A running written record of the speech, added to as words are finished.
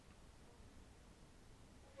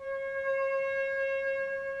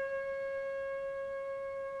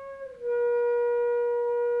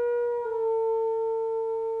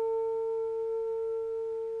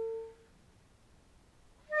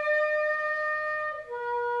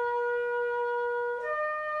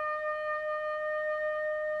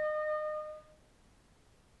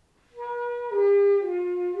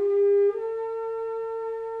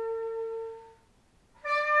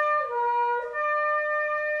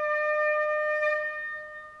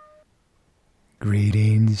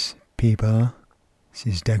Greetings, people. This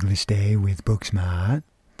is Douglas Day with Booksmart.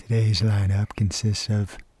 Today's lineup consists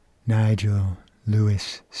of Nigel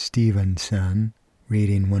Lewis Stevenson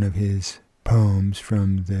reading one of his poems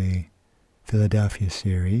from the Philadelphia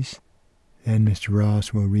series. Then Mr.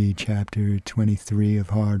 Ross will read chapter 23 of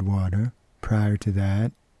Hard Water. Prior to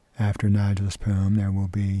that, after Nigel's poem, there will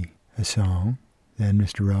be a song. Then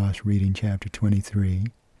Mr. Ross reading chapter 23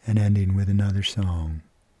 and ending with another song.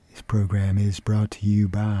 This program is brought to you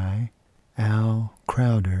by Al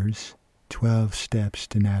Crowder's 12 Steps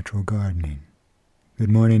to Natural Gardening.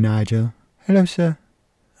 Good morning, Nigel. Hello, sir.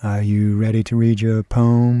 Are you ready to read your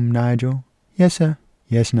poem, Nigel? Yes, sir.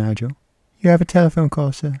 Yes, Nigel. You have a telephone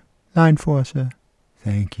call, sir. Line 4, sir.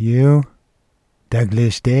 Thank you.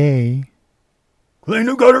 Douglas Day. Clean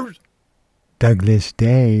the gutters. Douglas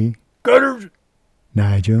Day. Gutters.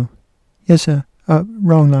 Nigel. Yes, sir.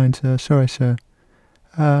 Wrong line, sir. Sorry, sir.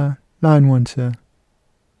 Line 1, sir.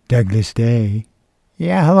 Douglas Day.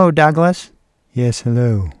 Yeah, hello, Douglas. Yes,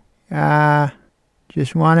 hello.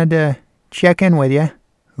 Just wanted to check in with you.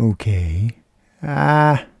 Okay.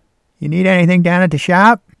 You need anything down at the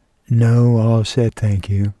shop? No, all set, thank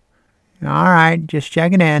you. All right, just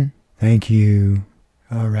checking in. Thank you.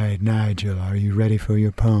 All right, Nigel, are you ready for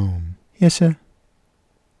your poem? Yes, sir.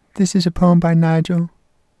 This is a poem by Nigel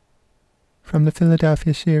from the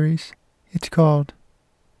Philadelphia series. It's called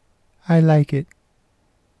I Like It.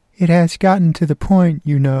 It has gotten to the point,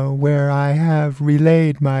 you know, where I have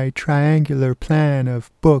relayed my triangular plan of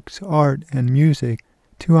books, art, and music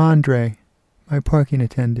to Andre, my parking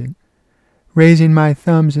attendant, raising my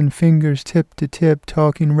thumbs and fingers tip to tip,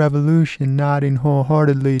 talking revolution, nodding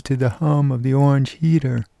wholeheartedly to the hum of the orange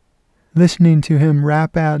heater, listening to him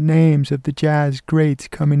rap out names of the jazz greats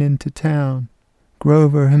coming into town.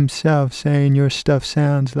 Grover himself saying your stuff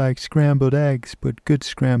sounds like scrambled eggs, but good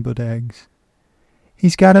scrambled eggs.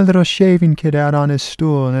 He's got a little shaving kit out on his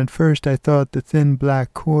stool, and at first I thought the thin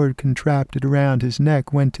black cord contrapted around his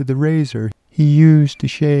neck went to the razor he used to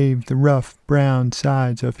shave the rough brown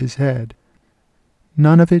sides of his head.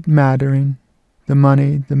 None of it mattering, the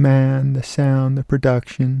money, the man, the sound, the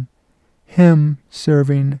production, him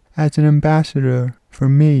serving as an ambassador for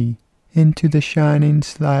me into the shining,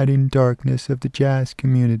 sliding darkness of the jazz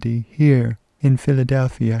community here in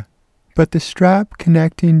Philadelphia. But the strap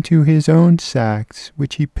connecting to his own sax,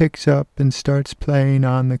 which he picks up and starts playing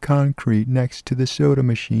on the concrete next to the soda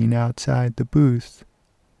machine outside the booth.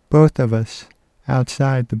 Both of us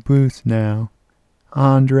outside the booth now.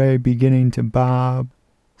 Andre beginning to bob,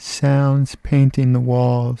 sounds painting the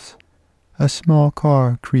walls, a small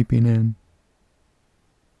car creeping in.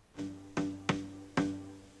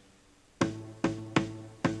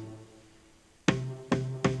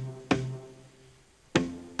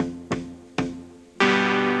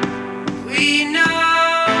 We know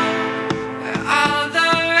where all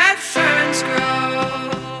the red ferns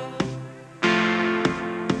grow.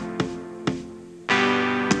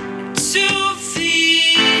 2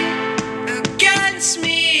 feet against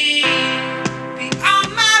me,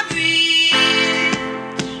 beyond my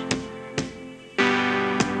reach.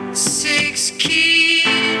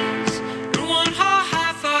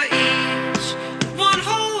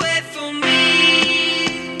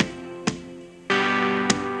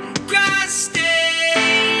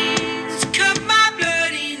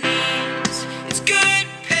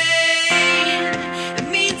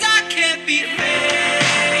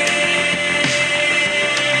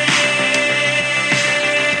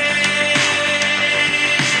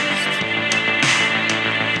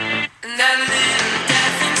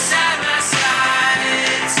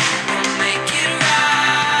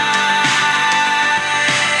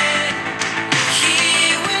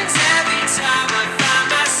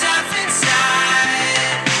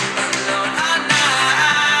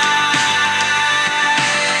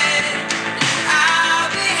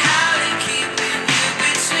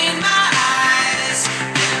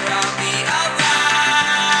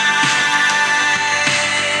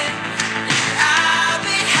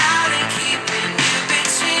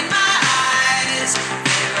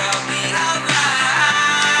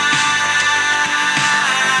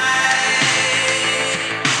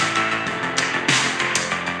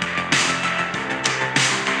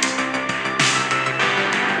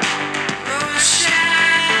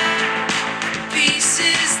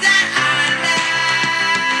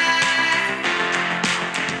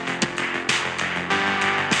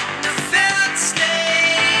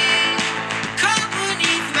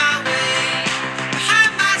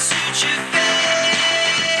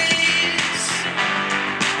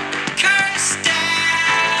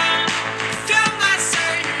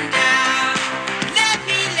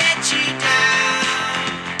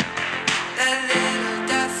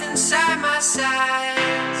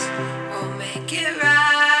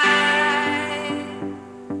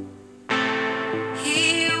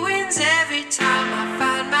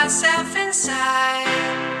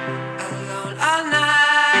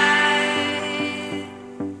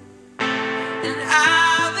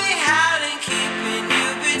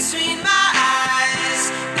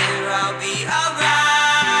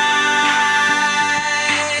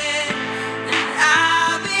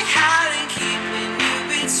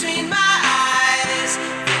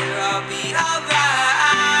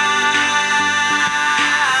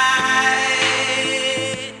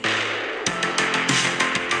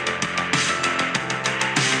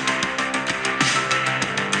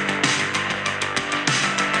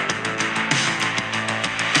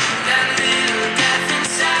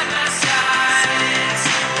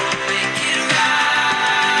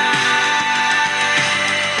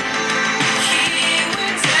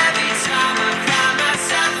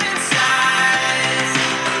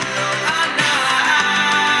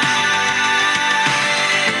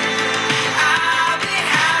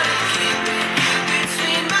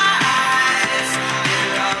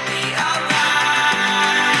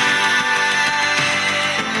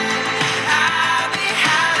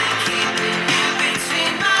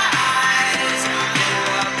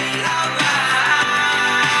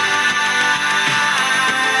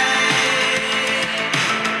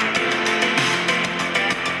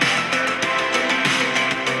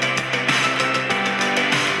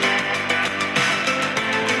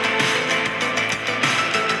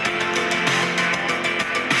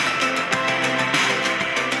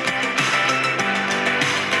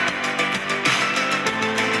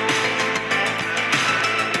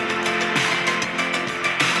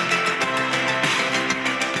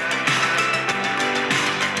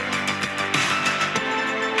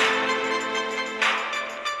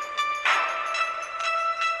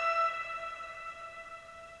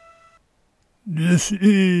 This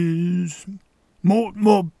is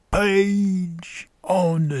Mortimer Page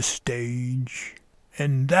on the stage,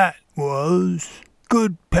 and that was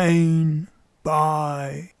Good Pain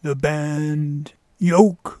by the band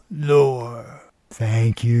Yoke Lore.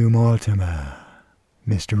 Thank you, Mortimer.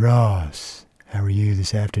 Mr. Ross, how are you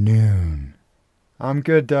this afternoon? I'm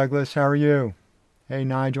good, Douglas. How are you? Hey,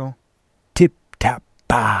 Nigel.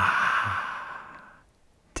 Tip-tap-ba.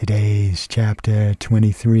 Today's chapter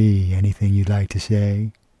 23. Anything you'd like to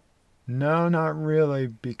say? No, not really,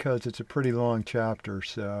 because it's a pretty long chapter,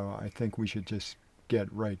 so I think we should just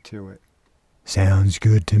get right to it. Sounds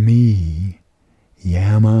good to me.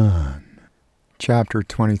 Yam on. Chapter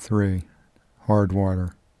 23, Hard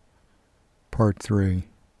Water. Part 3,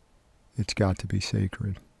 It's Got to Be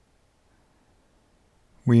Sacred.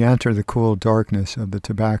 We enter the cool darkness of the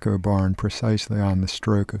tobacco barn precisely on the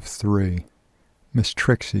stroke of 3. Miss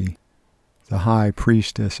Trixie, the high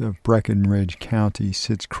priestess of Breckenridge County,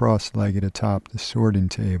 sits cross-legged atop the sorting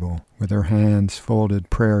table, with her hands folded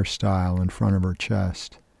prayer-style in front of her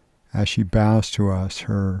chest. As she bows to us,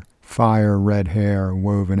 her fire-red hair,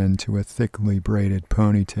 woven into a thickly braided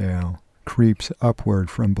ponytail, creeps upward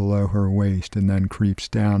from below her waist and then creeps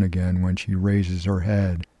down again when she raises her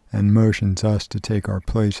head and motions us to take our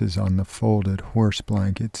places on the folded horse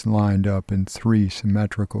blankets lined up in 3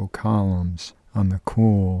 symmetrical columns on the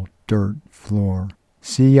cool dirt floor.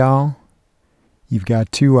 See, y'all? You've got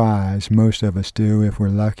 2 eyes, most of us do if we're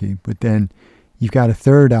lucky, but then you've got a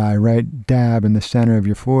third eye right dab in the center of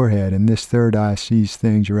your forehead, and this third eye sees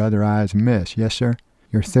things your other eyes miss. Yes, sir?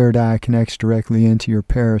 Your third eye connects directly into your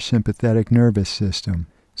parasympathetic nervous system.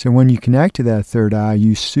 So when you connect to that third eye,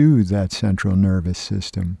 you soothe that central nervous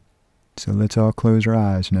system. So let's all close our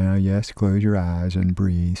eyes now. Yes, close your eyes and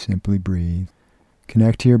breathe. Simply breathe.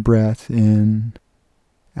 Connect to your breath. In,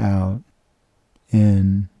 out,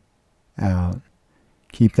 in, out.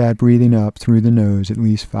 Keep that breathing up through the nose, at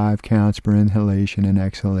least 5 counts per inhalation and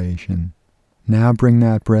exhalation. Now bring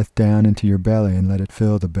that breath down into your belly and let it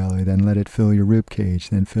fill the belly, then let it fill your rib cage,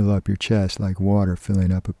 then fill up your chest like water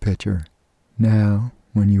filling up a pitcher. Now,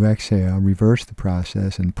 when you exhale, reverse the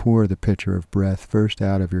process and pour the pitcher of breath first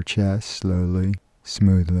out of your chest, slowly,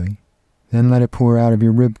 smoothly. Then let it pour out of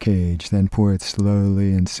your rib cage, then pour it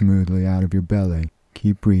slowly and smoothly out of your belly.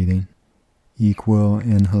 Keep breathing. Equal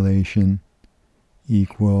inhalation,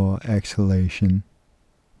 equal exhalation.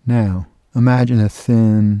 Now, imagine a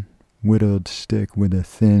thin, whittled stick with a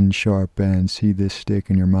thin, sharp end. See this stick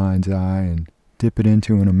in your mind's eye and dip it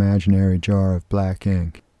into an imaginary jar of black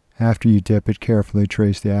ink. After you dip it, carefully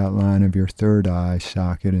trace the outline of your third eye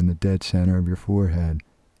socket in the dead center of your forehead.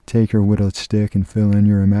 Take your whittled stick and fill in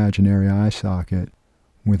your imaginary eye socket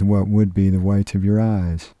with what would be the whites of your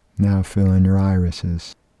eyes. Now fill in your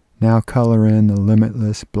irises. Now color in the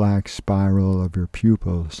limitless black spiral of your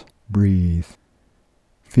pupils. Breathe.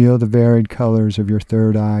 Feel the varied colors of your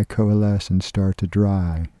third eye coalesce and start to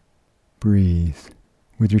dry. Breathe.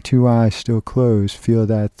 With your 2 eyes still closed, feel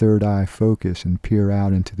that third eye focus and peer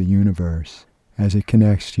out into the universe as it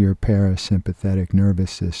connects to your parasympathetic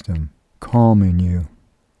nervous system, calming you,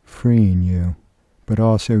 freeing you, but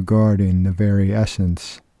also guarding the very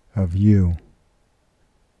essence of you.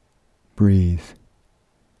 Breathe.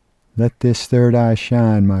 Let this third eye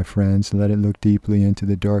shine, my friends. Let it look deeply into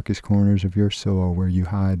the darkest corners of your soul where you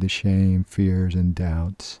hide the shame, fears, and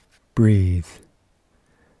doubts. Breathe.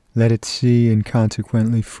 Let it see and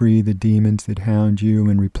consequently free the demons that hound you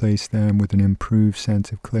and replace them with an improved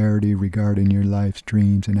sense of clarity regarding your life's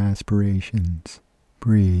dreams and aspirations.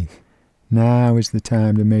 Breathe. Now is the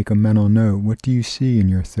time to make a mental note. What do you see in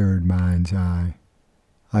your third mind's eye?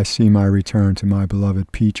 I see my return to my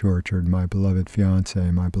beloved peach orchard, my beloved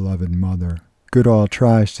fiancé, my beloved mother. Goodall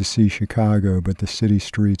tries to see Chicago, but the city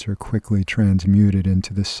streets are quickly transmuted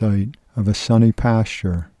into the site of a sunny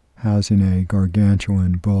pasture housing a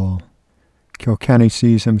gargantuan bull. Kilkenny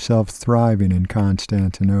sees himself thriving in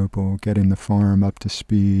Constantinople, getting the farm up to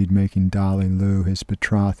speed, making Dolly Lou his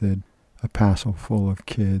betrothed, a passel full of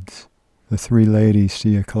kids. The 3 ladies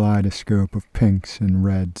see a kaleidoscope of pinks and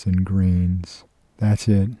reds and greens. That's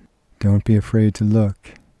it. Don't be afraid to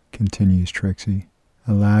look, continues Trixie.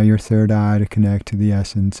 Allow your third eye to connect to the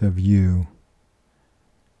essence of you.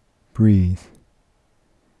 Breathe.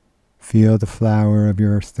 Feel the flower of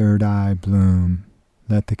your third eye bloom.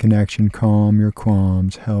 Let the connection calm your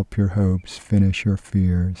qualms, help your hopes, finish your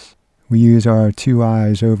fears. We use our 2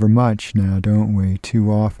 eyes overmuch now, don't we?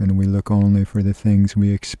 Too often we look only for the things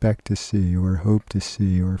we expect to see, or hope to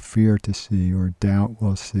see, or fear to see, or doubt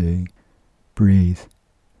we'll see. Breathe.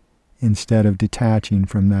 instead of detaching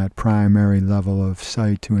from that primary level of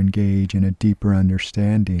sight to engage in a deeper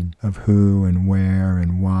understanding of who and where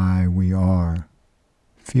and why we are.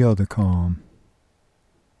 Feel the calm.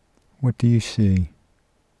 What do you see?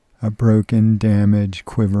 A broken, damaged,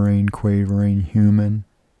 quivering, quavering human,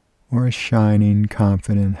 or a shining,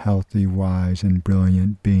 confident, healthy, wise, and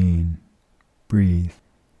brilliant being? Breathe.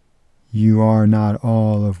 You are not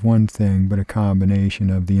all of one thing, but a combination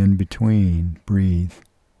of the in-between. Breathe.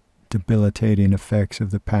 Debilitating effects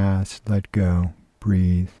of the past, let go.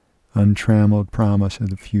 Breathe. Untrammeled promise of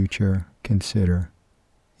the future, consider.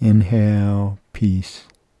 Inhale, peace.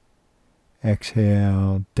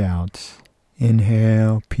 Exhale, doubts.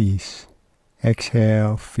 Inhale, peace.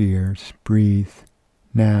 Exhale, fears. Breathe.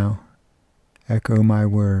 Now, echo my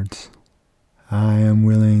words. I am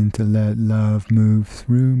willing to let love move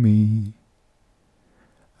through me.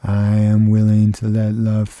 I am willing to let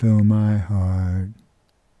love fill my heart.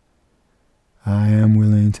 I am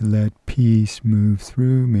willing to let peace move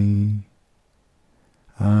through me.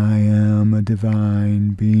 I am a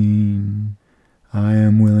divine being. I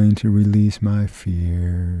am willing to release my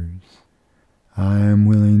fears. I am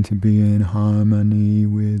willing to be in harmony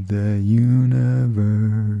with the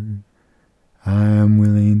universe. I am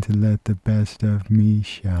willing to let the best of me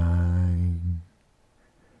shine.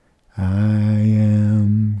 I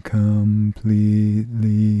am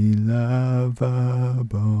completely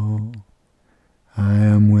lovable. I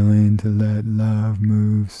am willing to let love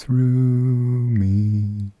move through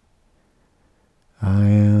me. I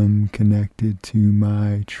am connected to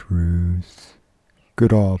my truth.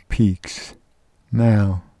 Goodall peaks.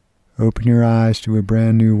 Now, open your eyes to a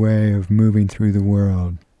brand new way of moving through the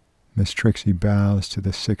world. Miss Trixie bows to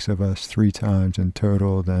the 6 of us 3 times in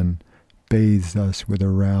total, then bathes us with a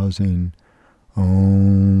rousing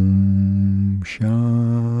Om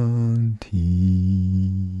Shanti.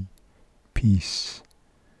 Peace.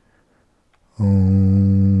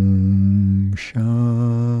 Om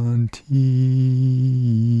Shanti.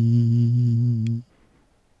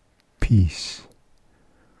 Peace.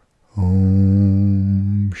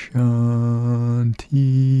 Om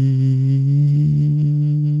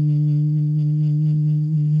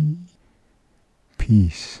Shanti.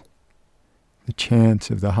 Peace. The chants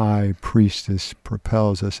of the high priestess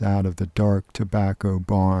propels us out of the dark tobacco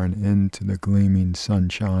barn into the gleaming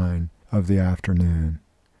sunshine of the afternoon.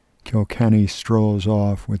 Kilkenny strolls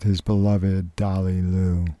off with his beloved Dolly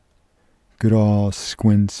Lou. Goodall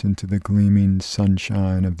squints into the gleaming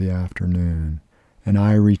sunshine of the afternoon, and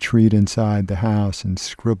I retreat inside the house and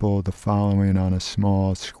scribble the following on a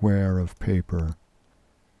small square of paper.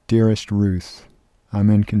 Dearest Ruth, I'm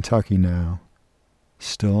in Kentucky now,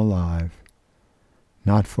 still alive.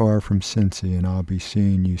 Not far from Cincy, and I'll be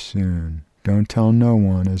seeing you soon. Don't tell no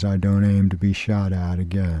one, as I don't aim to be shot at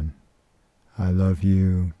again. I love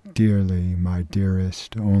you dearly, my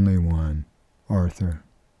dearest, only one, Arthur.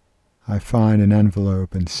 I find an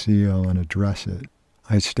envelope and seal and address it.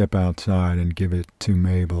 I step outside and give it to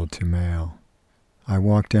Mabel to mail. I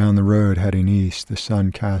walk down the road heading east. The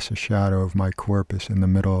sun casts a shadow of my corpus in the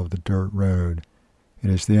middle of the dirt road. It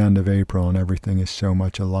is the end of April, and everything is so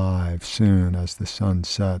much alive. Soon, as the sun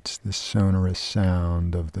sets, the sonorous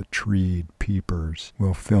sound of the treed peepers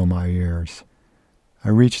will fill my ears. I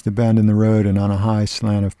reach the bend in the road, and on a high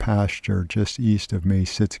slant of pasture just east of me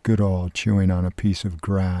sits Goodall chewing on a piece of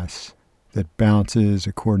grass that bounces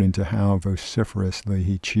according to how vociferously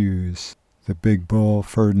he chews. The big bull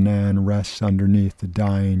Ferdinand rests underneath the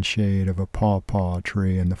dying shade of a pawpaw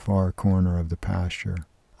tree in the far corner of the pasture.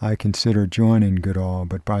 I consider joining Goodall,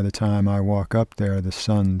 but by the time I walk up there, the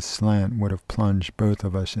sun's slant would have plunged both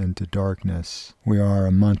of us into darkness. We are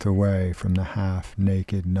a month away from the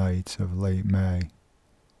half-naked nights of late May.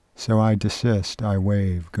 So I desist. I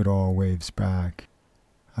wave. Goodall waves back.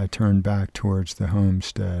 I turn back towards the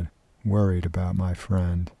homestead, worried about my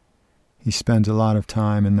friend. He spends a lot of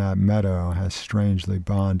time in that meadow, has strangely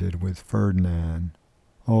bonded with Ferdinand.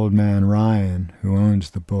 Old man Ryan, who owns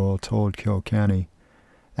the bull, told Kilkenny,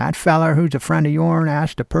 "That feller who's a friend of yourn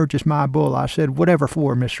asked to purchase my bull." I said, "Whatever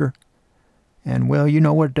for, mister?" And, well, you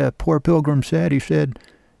know what the poor pilgrim said? He said,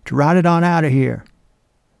 "To ride it on out of here."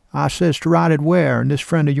 I says, "To ride it where?" And this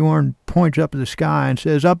friend of yourn points up at the sky and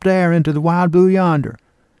says, "Up there into the wild blue yonder."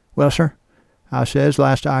 "Well, sir," I says,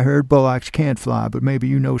 "last I heard, bullocks can't fly, but maybe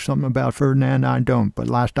you know something about Ferdinand I don't. But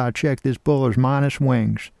last I checked, this bull is minus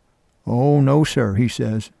wings." "Oh, no, sir," he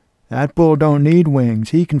says. "That bull don't need wings.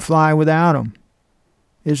 He can fly without 'em."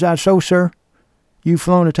 "Is that so, sir? You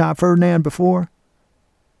flown atop Ferdinand before?"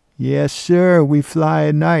 "Yes, sir. We fly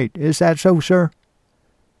at night. Is that so, sir?"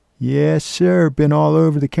 "Yes, sir. Been all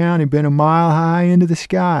over the county. Been a mile high into the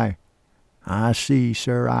sky." I see,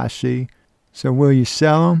 sir, I see. So will you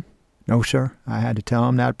sell him? No, sir. I had to tell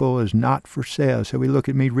him that bull is not for sale, so he looked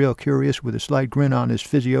at me real curious with a slight grin on his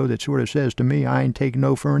physio that sort of says to me I ain't taking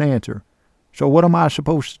no for an answer. So what am I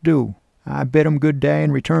supposed to do? I bid him good day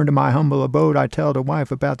and return to my humble abode. I tell the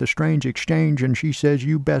wife about the strange exchange, and she says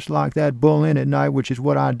you best lock that bull in at night, which is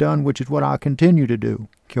what I done, which is what I'll continue to do.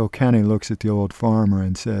 Kilkenny looks at the old farmer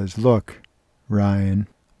and says, Look, Ryan,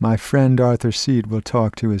 my friend Arthur Seat will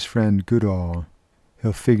talk to his friend Goodall.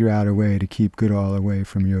 He'll figure out a way to keep Goodall away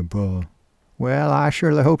from your bull. Well, I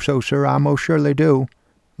surely hope so, sir. I most surely do.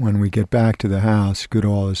 When we get back to the house,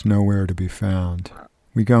 Goodall is nowhere to be found.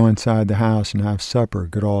 We go inside the house and have supper.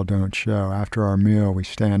 Goodall don't show. After our meal, we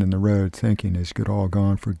stand in the road thinking, is Goodall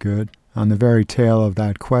gone for good? On the very tail of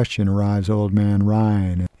that question arrives old man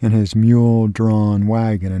Ryan in his mule-drawn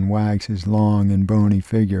wagon and wags his long and bony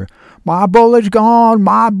figure. My bull is gone!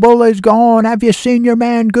 My bull is gone! Have you seen your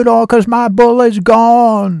man Goodall? 'Cause my bull is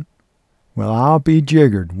gone! Well, I'll be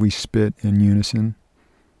jiggered, we spit in unison.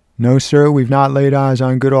 No, sir, we've not laid eyes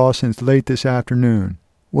on Goodall since late this afternoon.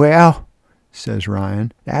 Well, says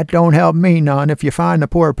Ryan, that don't help me none. If you find the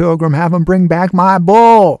poor pilgrim, have him bring back my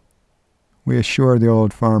bull. We assure the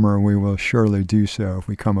old farmer we will surely do so if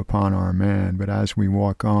we come upon our man, but as we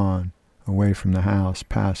walk on, away from the house,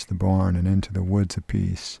 past the barn, and into the woods a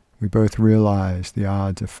piece, we both realize the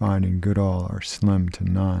odds of finding Goodall are slim to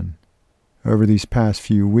none. Over these past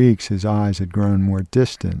few weeks his eyes had grown more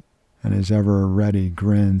distant, and his ever-ready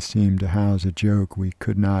grin seemed to house a joke we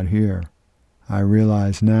could not hear. I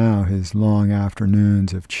realize now his long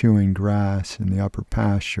afternoons of chewing grass in the upper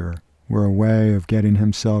pasture were a way of getting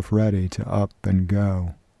himself ready to up and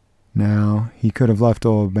go. Now, he could have left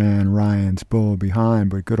old man Ryan's bull behind,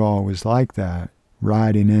 but Goodall was like that.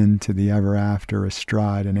 Riding into the ever-after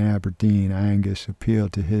astride in Aberdeen, Angus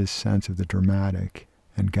appealed to his sense of the dramatic,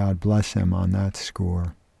 and God bless him on that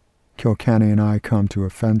score. Kilkenny and I come to a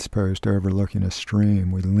fence post overlooking a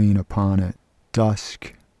stream. We lean upon it.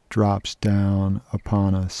 Dusk drops down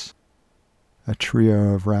upon us. A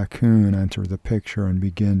trio of raccoon enter the picture and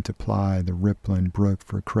begin to ply the rippling brook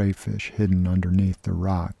for crayfish hidden underneath the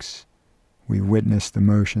rocks. We witness the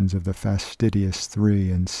motions of the fastidious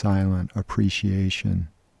three in silent appreciation.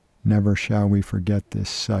 Never shall we forget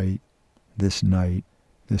this sight, this night,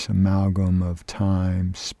 this amalgam of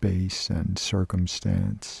time, space, and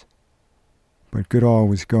circumstance. But Goodall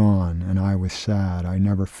was gone, and I was sad. I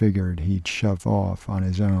never figured he'd shove off on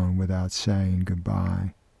his own without saying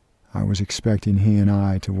goodbye. I was expecting he and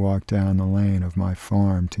I to walk down the lane of my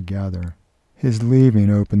farm together. His leaving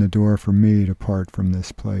opened the door for me to part from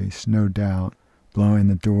this place, no doubt. Blowing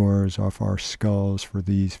the doors off our skulls for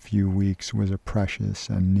these few weeks was a precious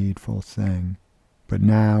and needful thing. But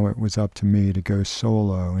now it was up to me to go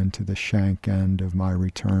solo into the shank end of my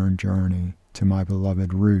return journey to my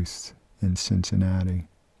beloved Ruth in Cincinnati.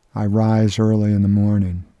 I rise early in the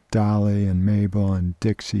morning. Dolly and Mabel and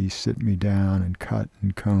Dixie sit me down and cut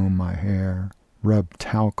and comb my hair, rub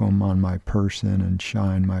talcum on my person and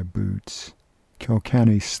shine my boots.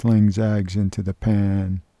 Kilkenny slings eggs into the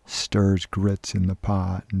pan, stirs grits in the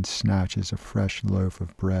pot, and snatches a fresh loaf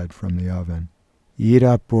of bread from the oven. Eat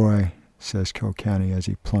up, boy, says Kilkenny as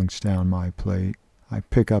he plunks down my plate. I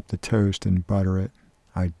pick up the toast and butter it.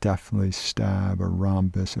 I deftly stab a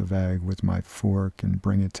rhombus of egg with my fork and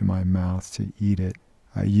bring it to my mouth to eat it.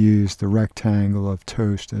 I use the rectangle of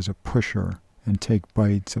toast as a pusher and take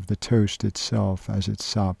bites of the toast itself as it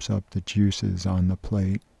sops up the juices on the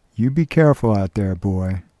plate. You be careful out there,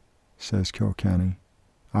 boy, says Kilkenny.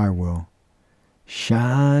 I will.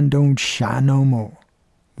 Shine don't shine no more.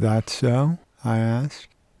 That so? I ask.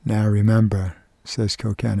 Now remember, says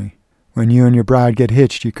Kilkenny, when you and your bride get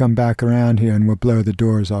hitched, you come back around here and we'll blow the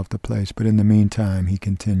doors off the place. But in the meantime, he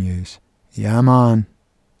continues, yeah, I'm on.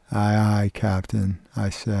 Aye, aye, Captain, I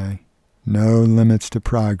say. No limits to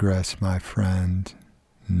progress, my friend.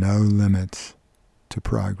 No limits to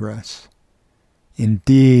progress.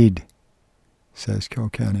 Indeed, says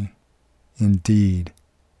Kilkenny. Indeed,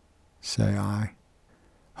 say I.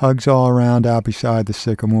 Hugs all around out beside the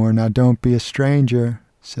sycamore. Now don't be a stranger,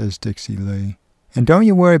 says Dixie Lee. And don't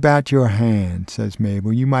you worry about your hand, says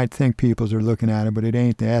Mabel. You might think peoples are looking at it, but it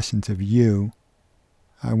ain't the essence of you.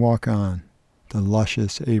 I walk on. The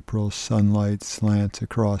luscious April sunlight slants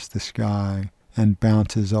across the sky and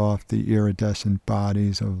bounces off the iridescent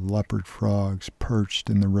bodies of leopard frogs perched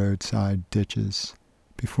in the roadside ditches.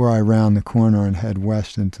 Before I round the corner and head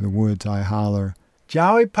west into the woods, I holler,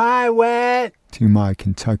 Joey Pie wet! To my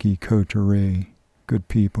Kentucky coterie. Good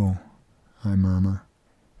people, I murmur.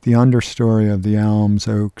 The understory of the elms,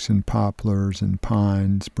 oaks, and poplars and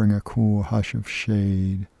pines bring a cool hush of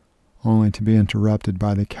shade. only to be interrupted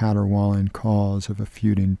by the caterwauling calls of a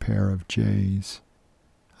feuding pair of jays.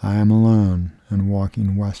 I am alone and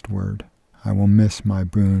walking westward. I will miss my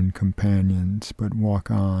boon companions, but walk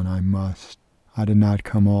on I must. I did not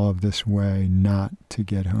come all of this way not to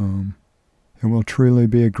get home. It will truly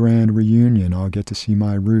be a grand reunion. I'll get to see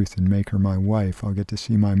my Ruth and make her my wife. I'll get to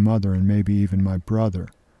see my mother and maybe even my brother.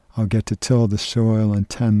 I'll get to till the soil and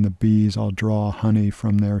tend the bees. I'll draw honey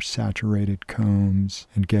from their saturated combs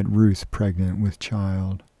and get Ruth pregnant with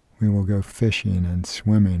child. We will go fishing and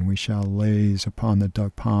swimming. We shall laze upon the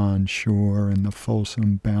duck pond shore in the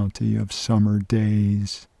fulsome bounty of summer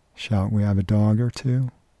days. Shalt we have a dog or two?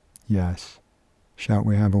 Yes. Shalt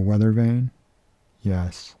we have a weather vane?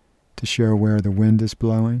 Yes. To show where the wind is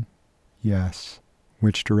blowing? Yes.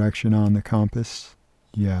 Which direction on the compass?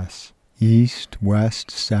 Yes. East,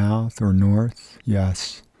 west, south, or north?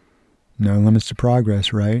 Yes. No limits to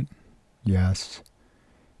progress, right? Yes.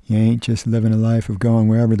 You ain't just living a life of going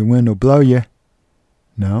wherever the wind will blow you.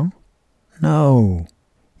 No? No.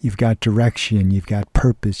 You've got direction, you've got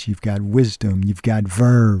purpose, you've got wisdom, you've got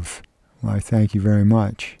verve. Why, thank you very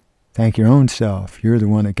much. Thank your own self. You're the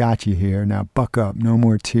one that got you here. Now buck up, no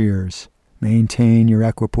more tears. Maintain your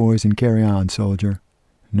equipoise and carry on, soldier.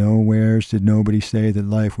 Nowheres did nobody say that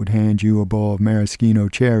life would hand you a bowl of maraschino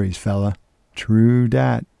cherries, fella. True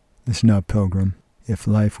dat. Listen up, Pilgrim. If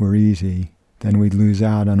life were easy, then we'd lose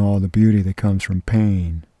out on all the beauty that comes from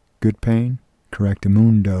pain. Good pain?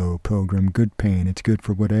 Correctamundo, Pilgrim. Good pain. It's good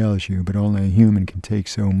for what ails you, but only a human can take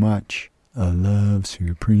so much. A love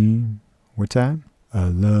supreme. What's that? A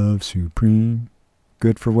love supreme.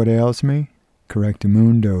 Good for what ails me?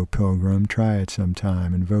 Correctamundo, Pilgrim. Try it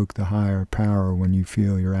sometime. Invoke the higher power when you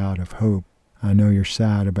feel you're out of hope. I know you're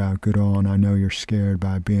sad about Goodall, and I know you're scared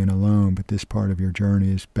by being alone, but this part of your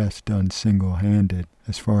journey is best done single-handed.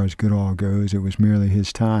 As far as Goodall goes, it was merely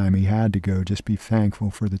his time. He had to go. Just be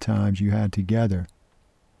thankful for the times you had together.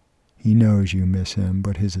 He knows you miss him,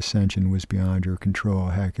 but his ascension was beyond your control.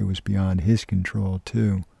 Heck, it was beyond his control,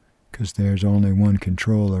 too. 'Cause there's only one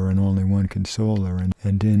controller and only one consoler,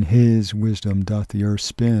 and in his wisdom doth the earth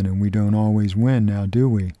spin, and we don't always win, now do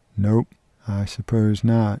we? Nope, I suppose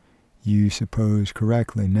not. You suppose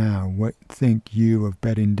correctly. Now, what think you of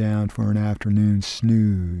bedding down for an afternoon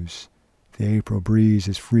snooze? The April breeze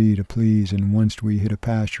is free to please, and once we hit a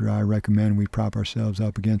pasture, I recommend we prop ourselves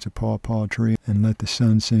up against a pawpaw tree and let the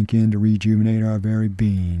sun sink in to rejuvenate our very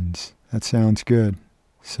beings. That sounds good.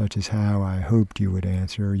 Such is how I hoped you would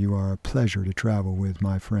answer. You are a pleasure to travel with,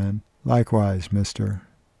 my friend. Likewise, mister.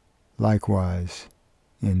 Likewise,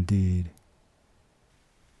 indeed.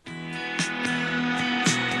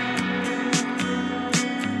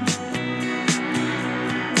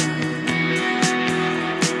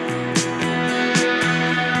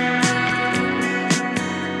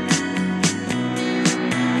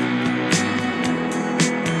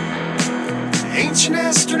 Ancient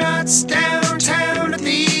astronauts downtown at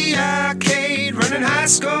the arcade, running high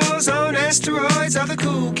scores on asteroids. All the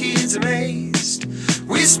cool kids amazed,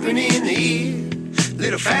 whispering in the ear,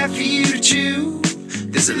 little fat for you to chew.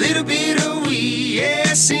 There's a little bit of we,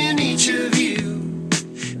 yes, in each of you.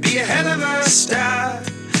 Be a hell of a star,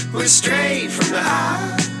 we're straight from the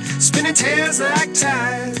heart, spinning tails like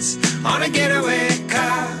tides on a getaway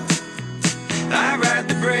car. I ride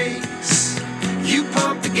the brakes, you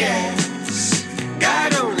pump the gas.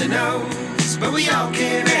 God only knows, but we all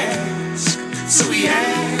can ask. So we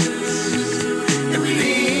ask, and we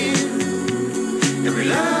live, and we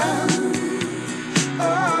love.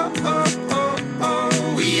 Oh, oh, oh,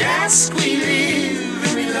 oh. We ask, we live,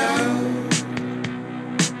 and we love.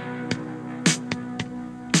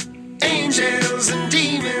 Angels and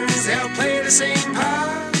demons, they'll play the same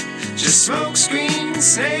part. Just smoke screen,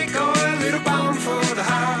 snake, or a little bomb for the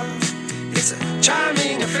heart. It's a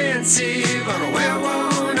charming offensive on a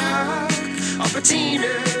well-worn arc, of patina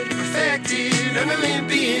perfected an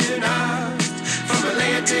Olympian art. From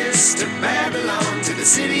Atlantis to Babylon to the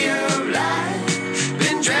city of light,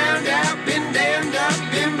 been drowned out, been damned up,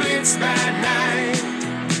 been blitzed by night.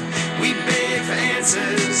 We beg for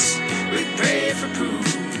answers, we pray for proof,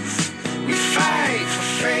 we fight for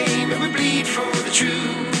fame and we bleed for the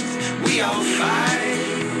truth. We all fight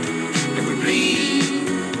and we bleed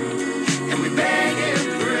and we beg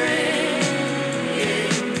and pray.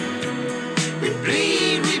 We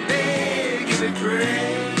bleed, we beg, and we pray.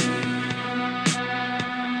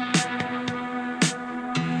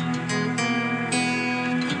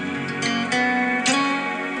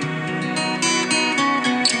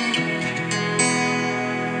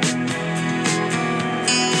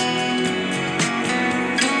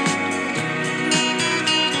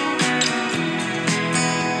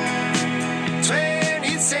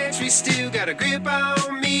 a grip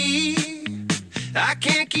on me. I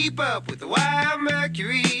can't keep up with the wild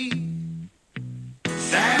Mercury.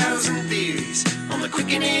 1,000 theories on the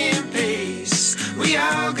quickening pace. We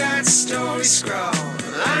all got stories scrawled,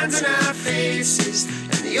 lines in our faces,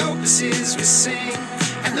 and the opuses we sing,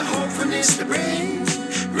 and the hopefulness they bring,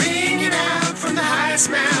 ringing out from the highest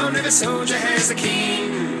mound. Every soldier has the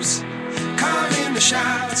kings, calling the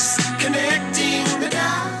shots, connecting the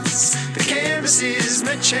dots. The canvases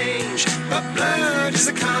may change, but blood is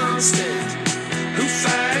a constant. Who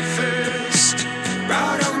fight first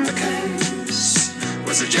brought on the curse?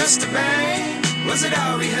 Was it just a bang? Was it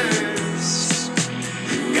all rehearsed?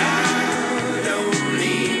 God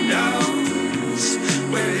only knows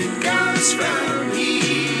where it goes from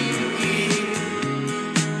here.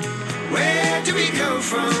 Where do we go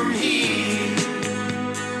from here?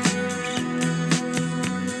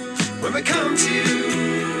 When we come to,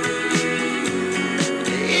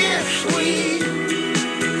 if we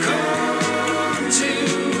come to,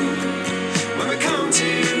 when we come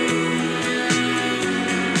to,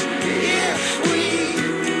 if we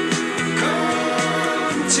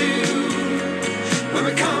come to, when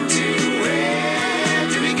we come to, where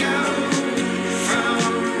do we go from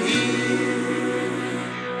here?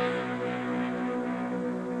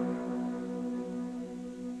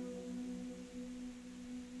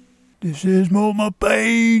 This is Mama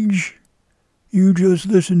Page. You just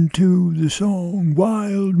listened to the song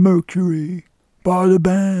Wild Mercury by the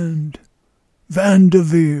band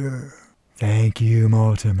Vanderveer. Thank you,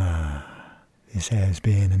 Mortimer. This has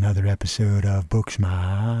been another episode of Booksmart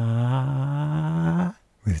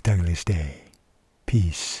with Douglas Day.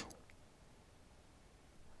 Peace.